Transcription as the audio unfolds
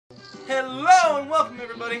Hello and welcome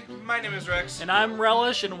everybody. My name is Rex. And I'm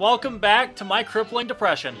Rellish, and welcome back to my crippling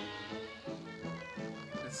depression.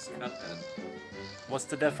 This is Cuphead. What's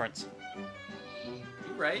the difference? You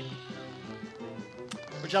right?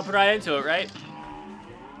 We're jumping right into it, right?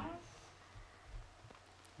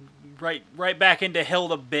 Right back into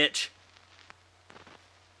Hilda, bitch.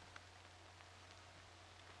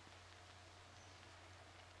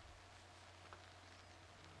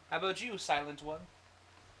 How about you, Silent One?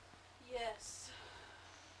 Yes.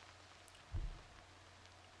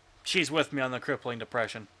 She's with me on the crippling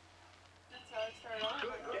depression. That's how it started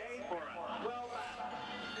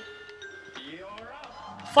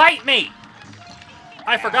off. Fight me!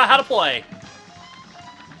 I forgot how to play.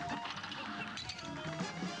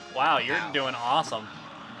 Wow, you're doing awesome.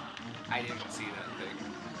 I didn't see that thing.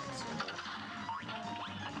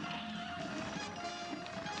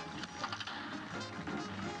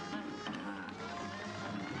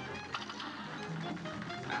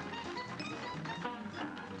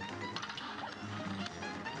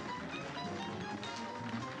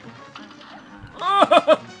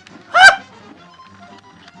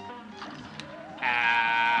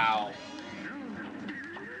 Ow.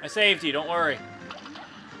 I saved you, don't worry.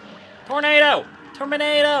 Tornado!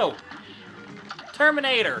 Terminator!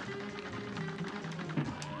 Terminator!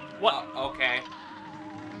 What? Okay.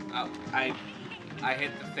 I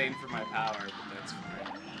hit the thing for my power, but that's fine.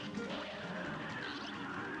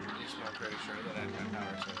 I just want pretty sure that I have my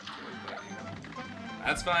power set to it, but you know.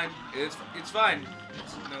 That's fine. It's fine.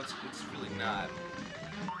 It's really not.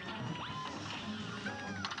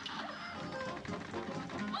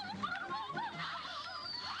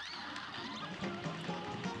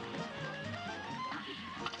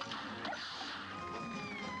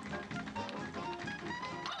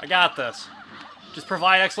 I got this. Just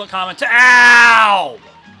provide excellent comment. Ow!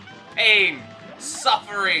 Pain,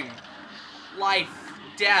 suffering, life,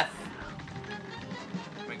 death.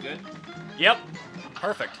 Am I good? Yep.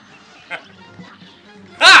 Perfect.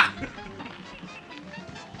 Ha!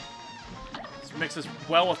 This mixes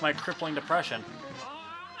well with my crippling depression.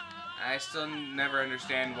 I still never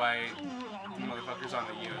understand why the motherfucker's on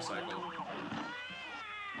the unicycle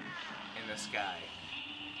in the sky.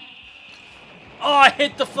 Oh, I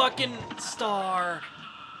hit the fucking star.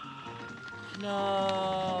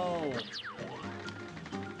 No.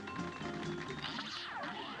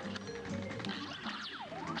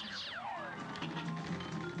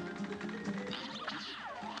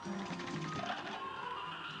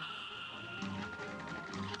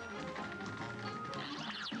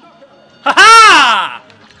 Ha-ha!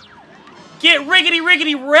 Get riggedy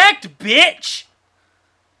wrecked, bitch!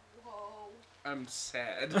 Whoa. I'm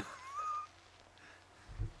sad.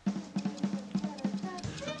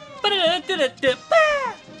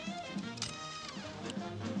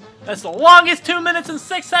 That's the longest 2 minutes and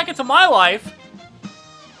 6 seconds of my life.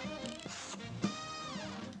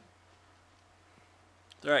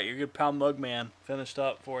 Alright, your good pal Mugman finished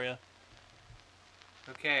up for you.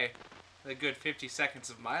 Okay, the good 50 seconds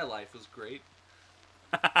of my life was great.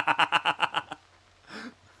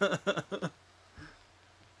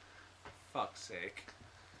 Fuck's sake.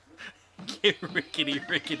 Get rickety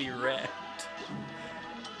wrecked.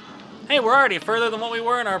 Hey, we're already further than what we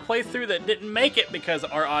were in our playthrough that didn't make it because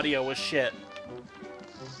our audio was shit.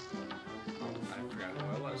 I forgot who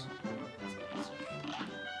I was.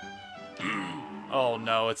 Oh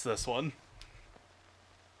no, it's this one.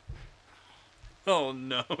 Oh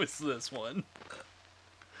no, it's this one.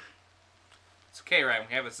 It's okay, Ryan,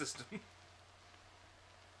 we have a system.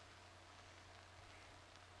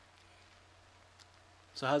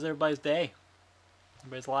 So how's everybody's day?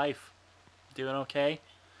 Everybody's life? Doing okay?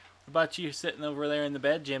 What about you sitting over there in the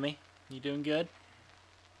bed, Jimmy? You doing good?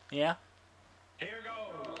 Yeah? Here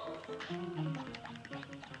goes.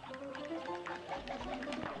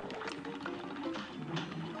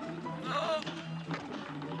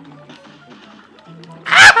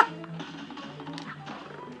 Ah!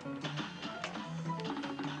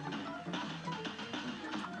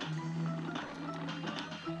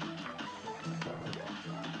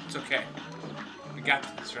 It's okay. We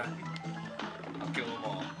got this, right? I'll kill them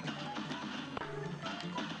all.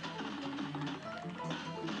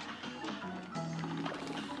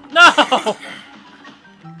 No!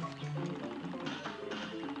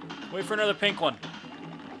 Wait for another pink one.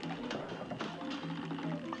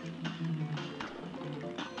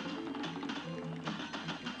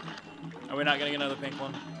 Are we not gonna get another pink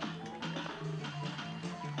one?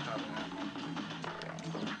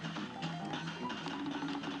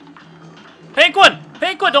 Pink one!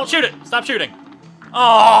 Pink one! Don't shoot it! Stop shooting!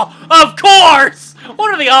 Oh, of course!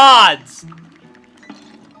 What are the odds?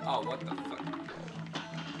 Oh, what the fuck?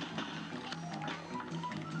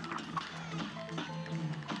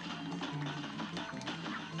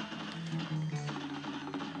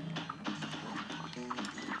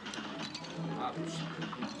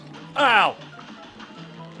 Ow!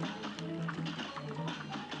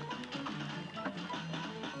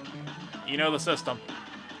 You know the system,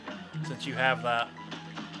 since you have that.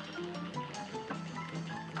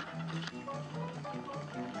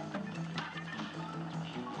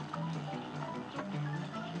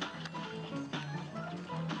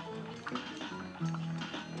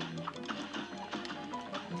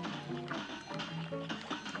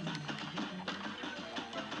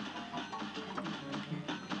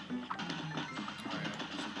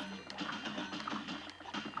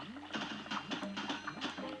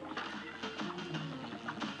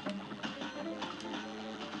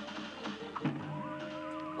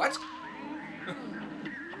 What?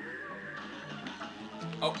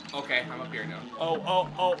 Oh, okay, I'm up here now.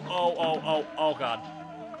 Oh, God.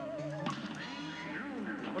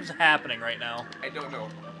 What is happening right now? I don't know.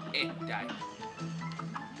 Die.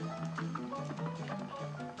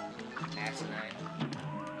 Asinine.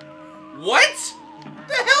 What?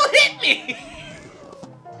 The hell hit me?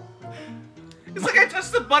 It's like I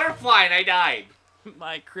touched the butterfly and I died.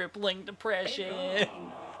 My crippling depression.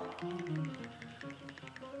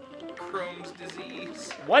 Crohn's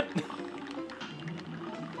disease. What? It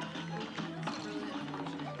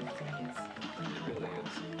really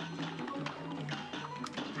is.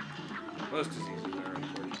 Most diseases are,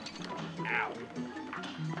 unfortunately. Ow.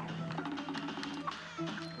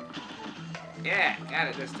 Yeah, got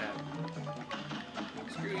it this time.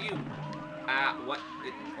 Screw you. What?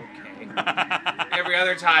 Okay. Every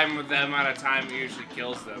other time with that amount of time, it usually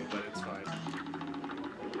kills them, but it's fine.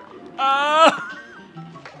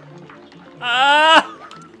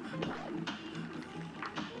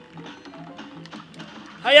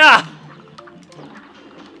 Hiya!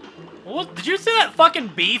 What? Did you see that fucking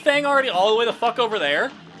bee thing already all the way the fuck over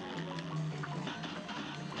there?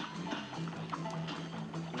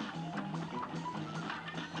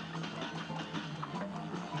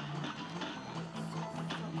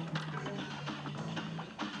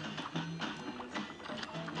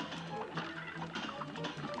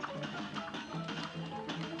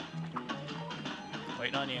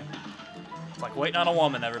 Waiting on you. It's like waiting on a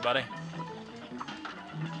woman, everybody.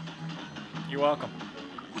 You're welcome.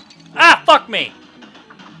 Ah, fuck me!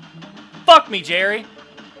 Fuck me, Jerry!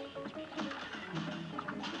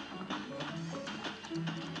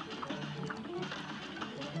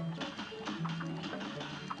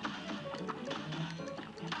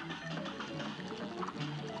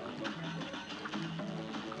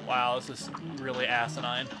 Wow, this is really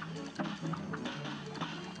asinine.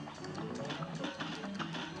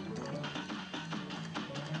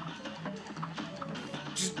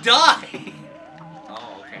 Just die!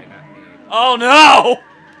 Oh, okay, not me. Oh no!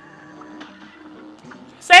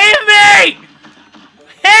 Save me!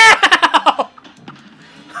 Help!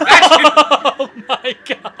 Oh my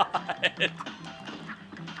god!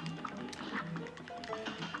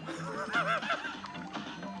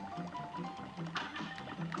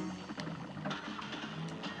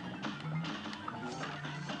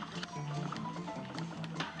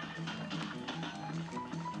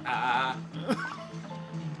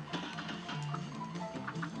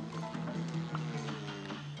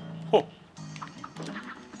 Oh.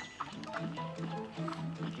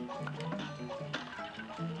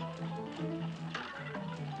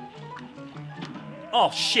 Oh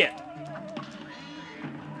shit!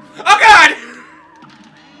 Oh god!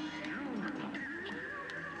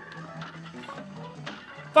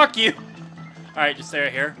 Fuck you! Alright, just stay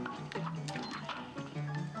right here.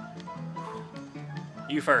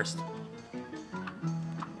 You first.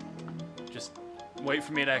 Just wait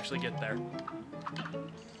for me to actually get there.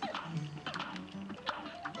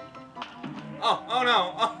 Oh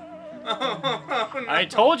no. Oh no. I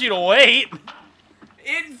told you to wait!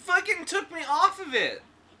 It fucking took me off of it.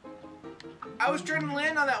 I was trying to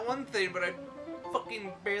land on that one thing, but I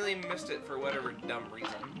fucking barely missed it for whatever dumb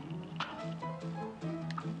reason.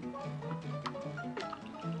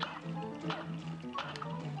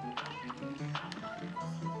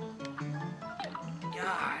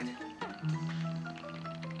 God.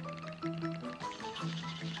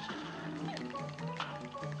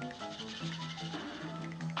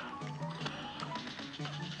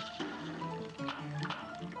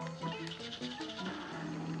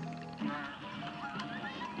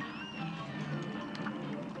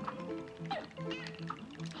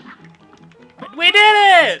 We did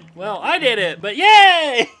it! Well, I did it, but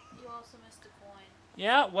yay! You also missed a coin.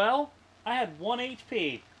 Yeah, well, I had 1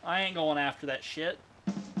 HP. I ain't going after that shit.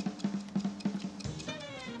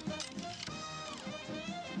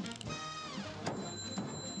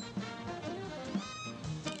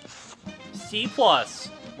 C+.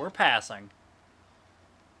 We're passing.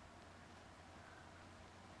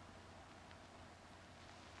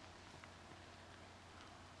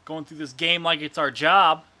 Going through this game like it's our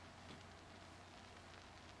job.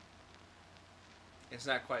 It's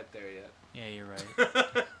not quite there yet. Yeah, you're right.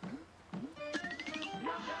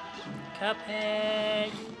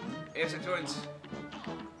 Cuphead. Answer twins.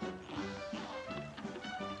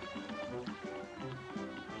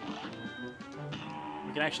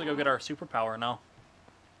 We can actually go get our superpower now.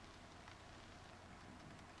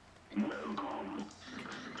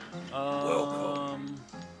 Welcome.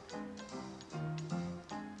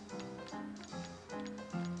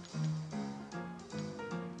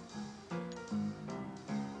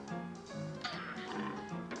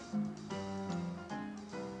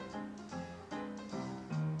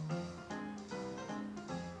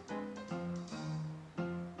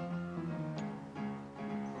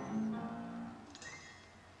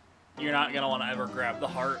 You're not going to want to ever grab the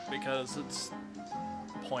heart because it's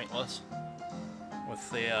pointless with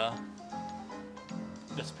the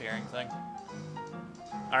disappearing thing.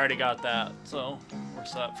 I already got that, so we're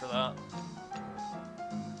set for that.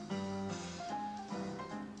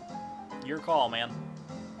 Your call, man.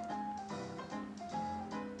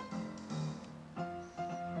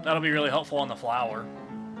 That'll be really helpful on the flower.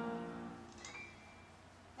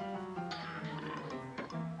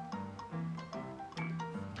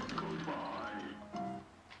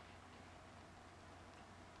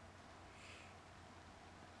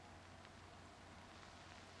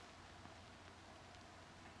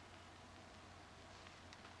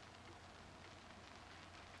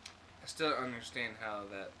 I still don't understand how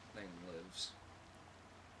that thing lives.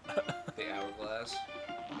 The hourglass.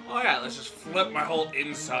 Oh yeah, let's just flip my whole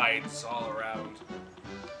insides all around.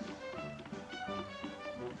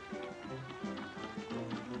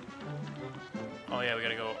 Oh yeah, we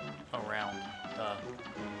gotta go around.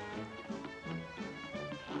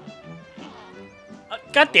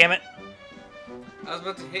 God damn it! I was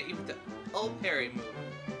about to hit you with the old parry move.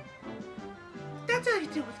 That's how you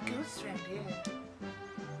do with ghosts around here.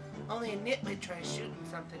 Only a nit might try shooting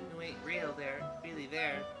something who ain't really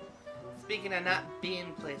there. Speaking of not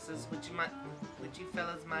being places, would you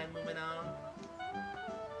fellas mind moving on?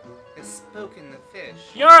 Has spoken the fish.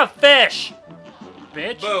 You're a fish!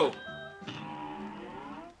 Bitch. Boo!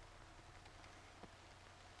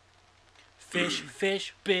 Fish,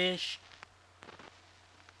 fish, bish.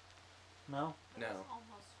 No? No.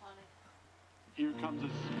 Almost funny. Here comes a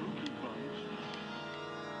spooky bunch.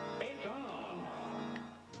 It's on.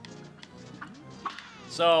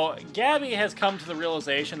 So, Gabby has come to the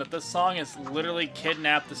realization that this song is literally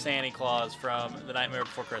kidnapped the Santa Claus from The Nightmare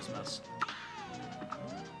Before Christmas.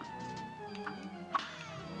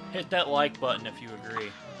 Hit that like button if you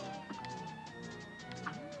agree.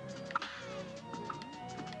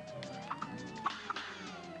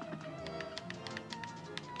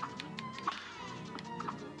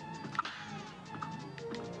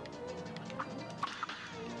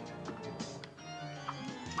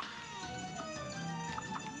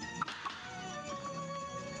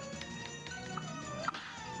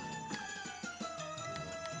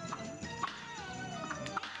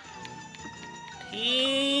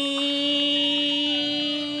 He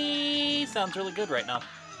sounds really good right now.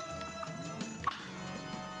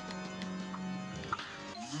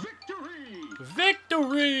 Victory!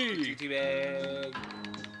 Victory! GT bag.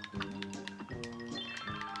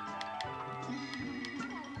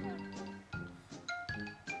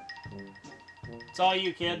 It's all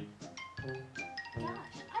you, kid. Gosh,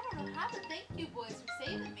 I don't know how to thank you boys for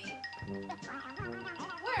saving me.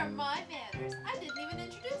 Where are my manners? I didn't even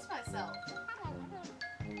introduce myself.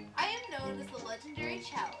 I am known as the legendary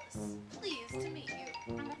Chalice. Pleased to meet you.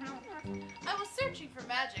 I was searching for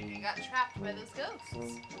magic and got trapped by those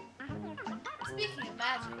ghosts. Speaking of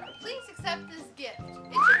magic, please accept this gift.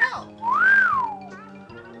 It should help.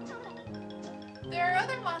 There are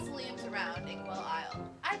other mausoleums around Inkwell Isle.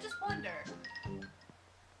 I just wonder.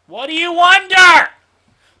 What do you wonder?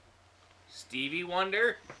 Stevie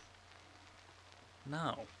Wonder?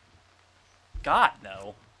 No. God,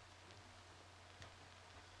 no.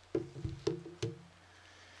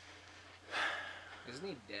 Isn't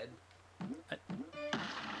he dead?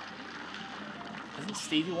 Isn't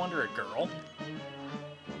Stevie Wonder a girl?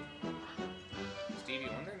 Stevie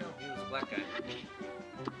Wonder? No, he was a black guy.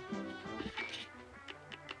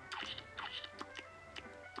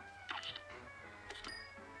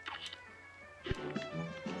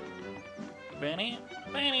 Benny?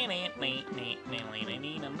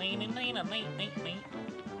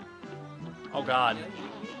 Oh god.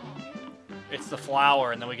 It's the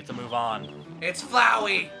flower, and then we get to move on. It's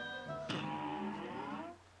Flowey!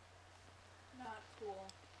 Not cool.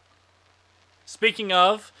 Speaking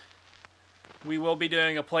of, we will be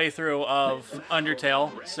doing a playthrough of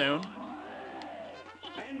Undertale soon.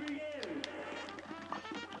 And begin.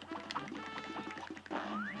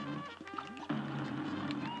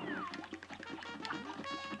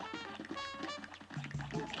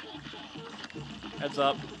 Heads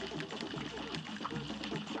up.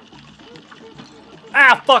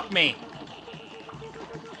 Ah, fuck me!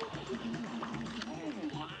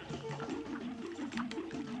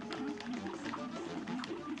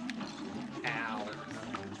 Ow.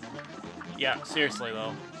 Yeah, seriously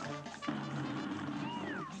though.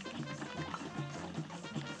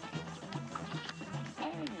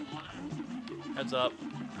 Heads up.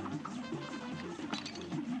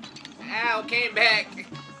 Ow, came back!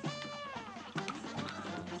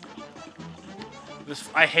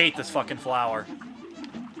 I hate this fucking flower.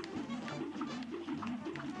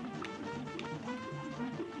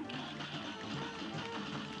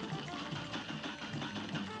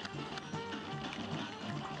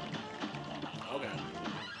 Okay.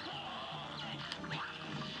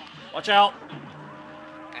 Watch out.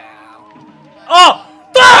 Ow. Oh!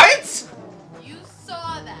 What? You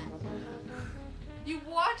saw that. You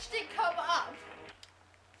watched it come up.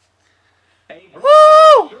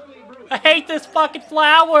 Woo! I hate this fucking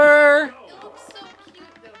flower! It looks so cute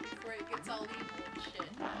though before it gets all evil and shit.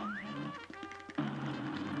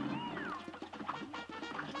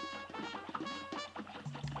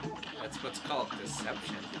 That's what's called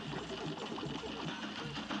deception.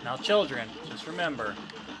 Now children, just remember,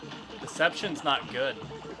 deception's not good.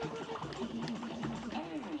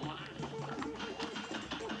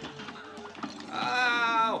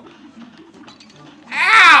 Ow!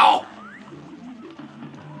 Ow!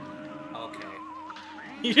 Okay.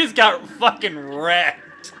 You just got fucking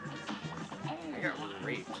wrecked. I got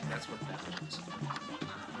raped. That's what that was.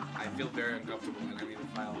 I feel very uncomfortable and I need to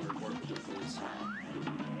file a report with the police.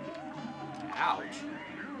 Ouch.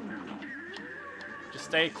 Just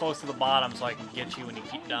stay close to the bottom so I can get you when you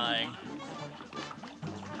keep dying.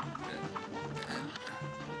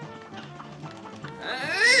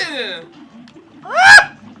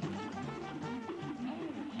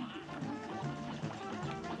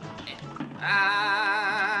 Ah!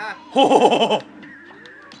 Oh,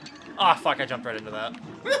 fuck, I jumped right into that.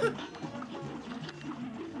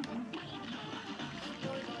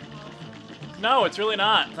 No, it's really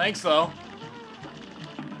not. Thanks, though.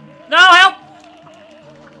 No, help!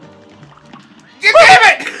 You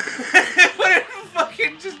damn it! Why didn't you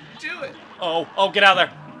fucking just do it? Oh, get out of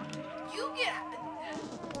there. You get.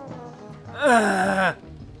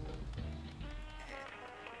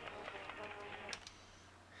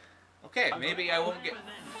 Okay, maybe I won't get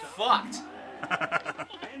fucked.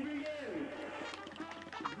 And begin.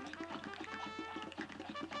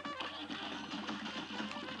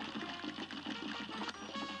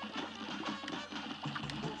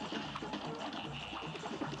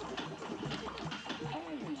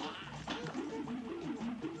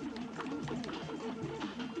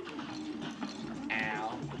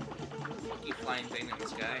 Ow. Fucking flying thing in the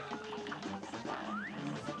sky.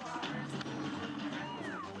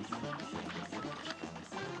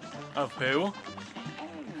 Of who?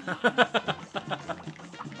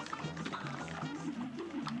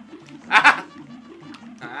 Ah!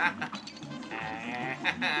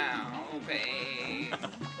 Ow, pain.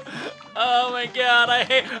 Oh my god, I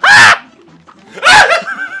hate. Ah!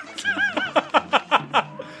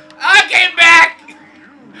 I came back!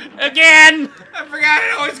 Again! I forgot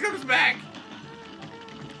it always comes back.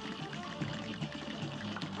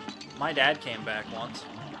 My dad came back once.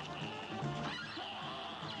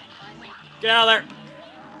 Get out of there!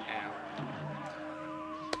 Ow.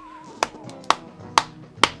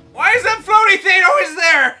 Why is that floaty thing always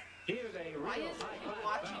there? Here's a Why real isn't high he five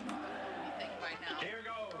watching round. anything by now? Here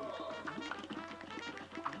goes.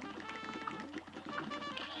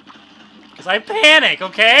 Because I panic,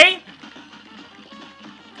 okay?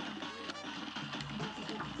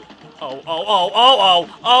 Oh.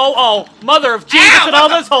 Mother of Jesus Ow, and all what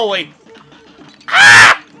the- that's holy.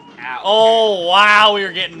 Ah! Ow. Oh, wow, we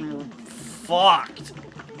are getting fucked.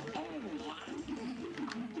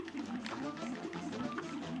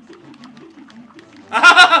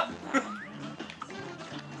 Yeah,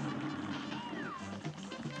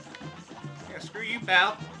 screw you,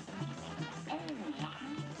 pal.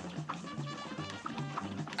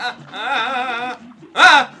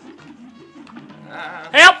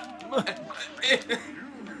 Help!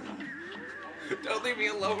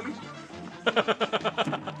 alone. No,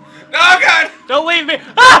 God! Don't leave me!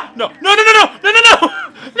 Ah! No! No! No! No! No! No! No! No!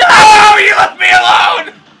 No! You left me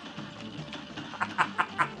alone!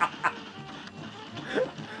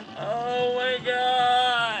 Oh my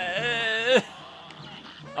God!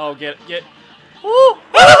 Oh, get. Woo!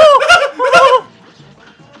 Woo!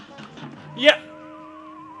 Yeah.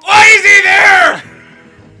 Why is he there?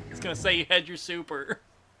 He's gonna say you had your super.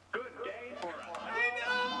 Good day for us.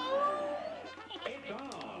 It's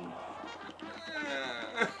on.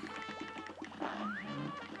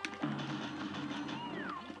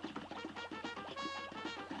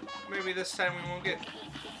 Maybe this time we won't get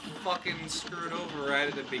fucking screwed over right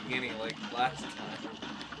at the beginning like last time.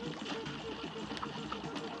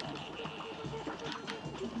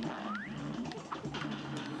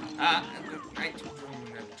 I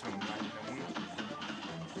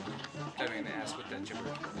didn't ask what that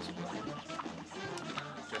gibberish was, but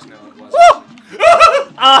just know it wasn't.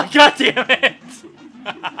 Oh, God damn it!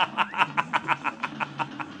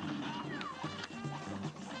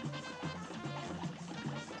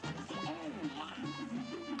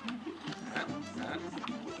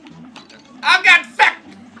 I've got fuck!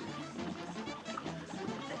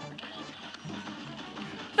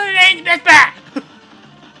 That's back!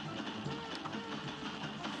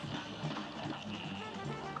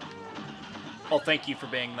 Oh, thank you for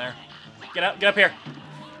being there. Get up here.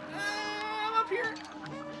 I'm up here.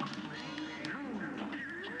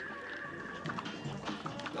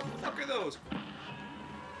 The fuck are those?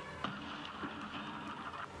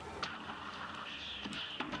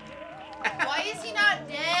 Why is he not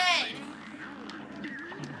dead?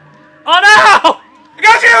 Oh no! I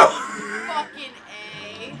got you! Fucking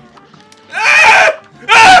A. Ah!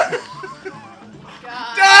 Ah!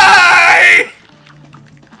 God. Die!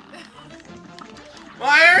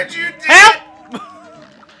 Why aren't you dead? Help!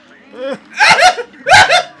 Oh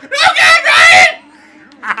God, Ryan!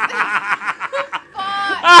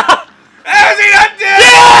 Fuck. How is he not dead?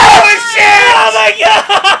 Yeah! Holy shit! Oh my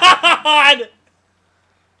God!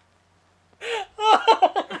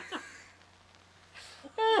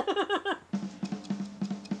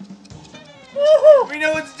 We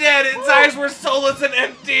know it's dead. Its eyes were soulless and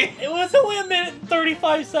empty. It was only a minute and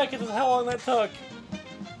 35 seconds is how long that took.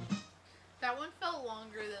 That one felt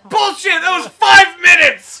longer than. Bullshit! That was 5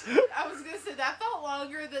 minutes! I was gonna say that felt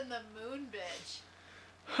longer than the moon bitch.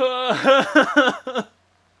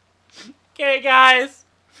 Okay, guys.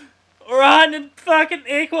 We're on to fucking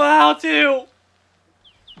equal how to.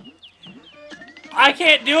 I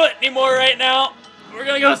can't do it anymore right now. We're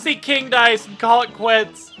gonna go see King Dice and call it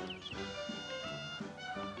quits.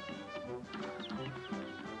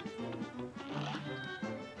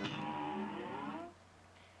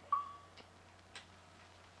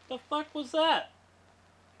 The fuck was that?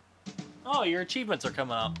 Oh, your achievements are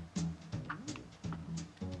coming up.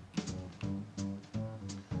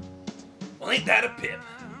 Well, ain't that a pip?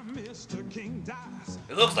 Mr. King Dice.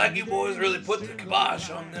 It looks like you boys really put the kibosh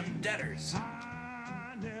on them debtors.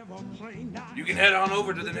 I never play nice. You can head on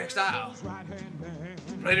over to the next aisle. Right-hand man.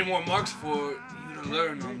 Plenty more marks for you to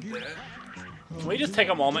learn on there. Can we just take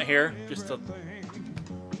a moment here just to... Bring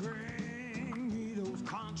me those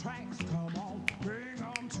contracts. Come on, bring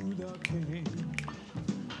them to the king.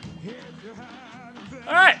 If you had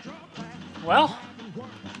Alright. Well.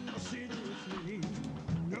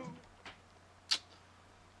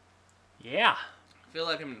 Yeah. I feel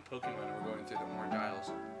like I'm in Pokemon and we're going through the more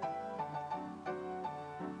dials.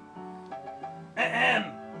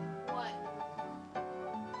 What?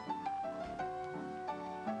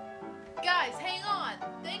 Guys, hang on.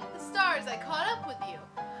 Thank the stars I caught up with you.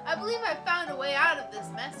 I believe I found a way out of this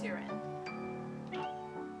mess you're in.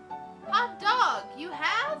 Hot dog, you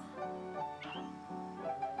have?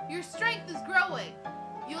 Your strength is growing.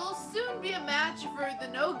 You'll soon be a match for the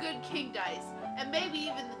no-good King Dice, and maybe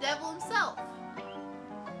even the devil himself.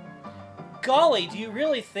 Golly, do you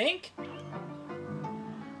really think?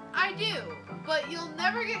 I do, but you'll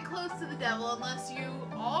never get close to the devil unless you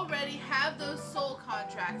already have those soul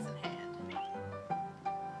contracts in hand.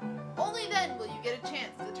 Only then will you get a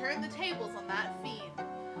chance to turn the tables on that fiend.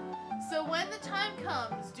 So when the time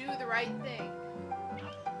comes, do the right thing.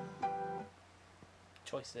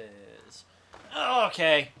 Choices.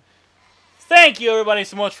 Okay. Thank you everybody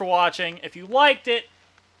so much for watching. If you liked it,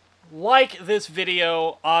 like this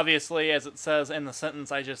video, obviously, as it says in the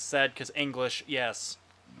sentence I just said, because English, yes.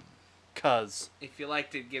 Cuz. If you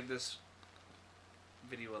liked it, give this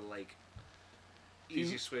video a like.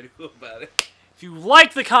 Easiest way to go about it. If you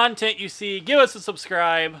like the content you see, give us a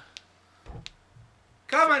subscribe.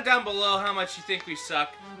 Comment down below how much you think we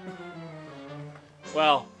suck.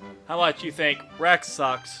 Well, how much you think Rex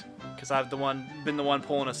sucks, because I've been the one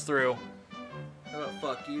pulling us through. How about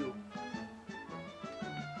fuck you?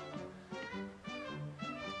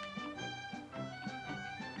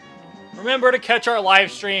 Remember to catch our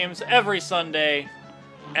live streams every Sunday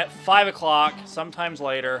at 5 o'clock, sometimes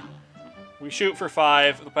later. We shoot for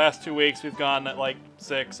 5. The past 2 weeks we've gone at like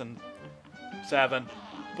 6 and 7.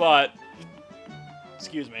 But,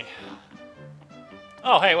 excuse me.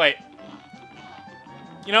 Oh, hey, wait.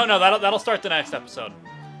 You know, no, that'll start the next episode.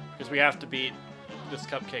 Because we have to beat this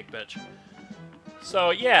cupcake bitch.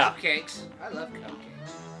 So, yeah. Cupcakes. I love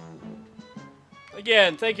cupcakes.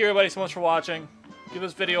 Again, thank you everybody so much for watching. Give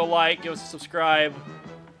this video a like, give us a subscribe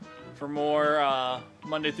for more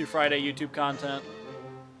Monday through Friday YouTube content.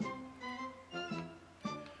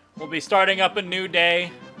 We'll be starting up a new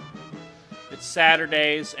day. It's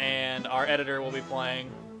Saturdays, and our editor will be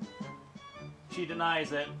playing. She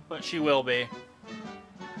denies it, but she will be.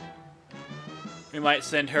 We might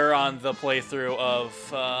send her on the playthrough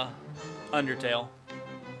of Undertale.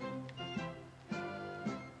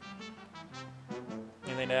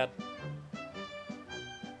 Anything to add?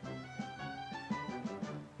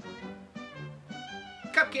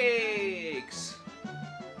 Cupcakes!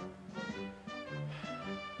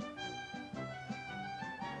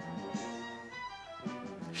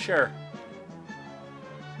 Sure.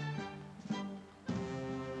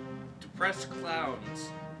 Depressed clowns.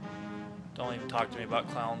 Don't even talk to me about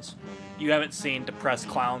clowns. You haven't seen depressed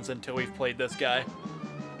clowns until we've played this guy.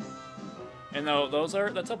 And though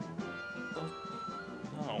that's a...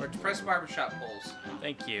 Oh, Or depressed barbershop poles.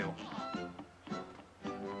 thank you. A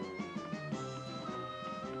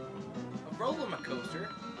roller coaster.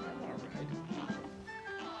 I'm alright.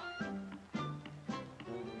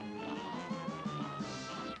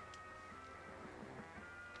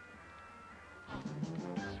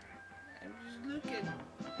 I'm just looking.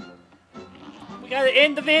 We gotta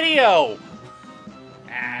end the video!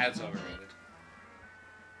 Ah, it's overrated.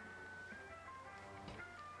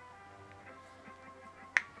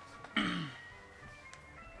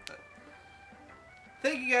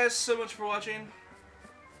 Thank you guys so much for watching.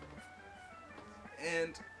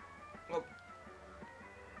 And, well,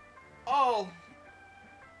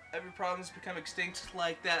 every problem's become extinct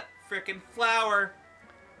like that frickin' flower.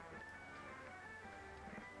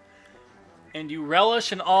 And you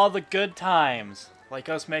relish in all the good times, like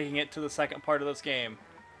us making it to the second part of this game.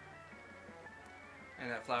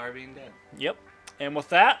 And that flower being dead. Yep. And with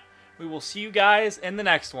that, we will see you guys in the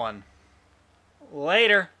next one.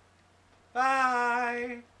 Later.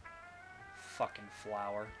 Bye! Fucking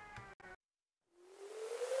flower.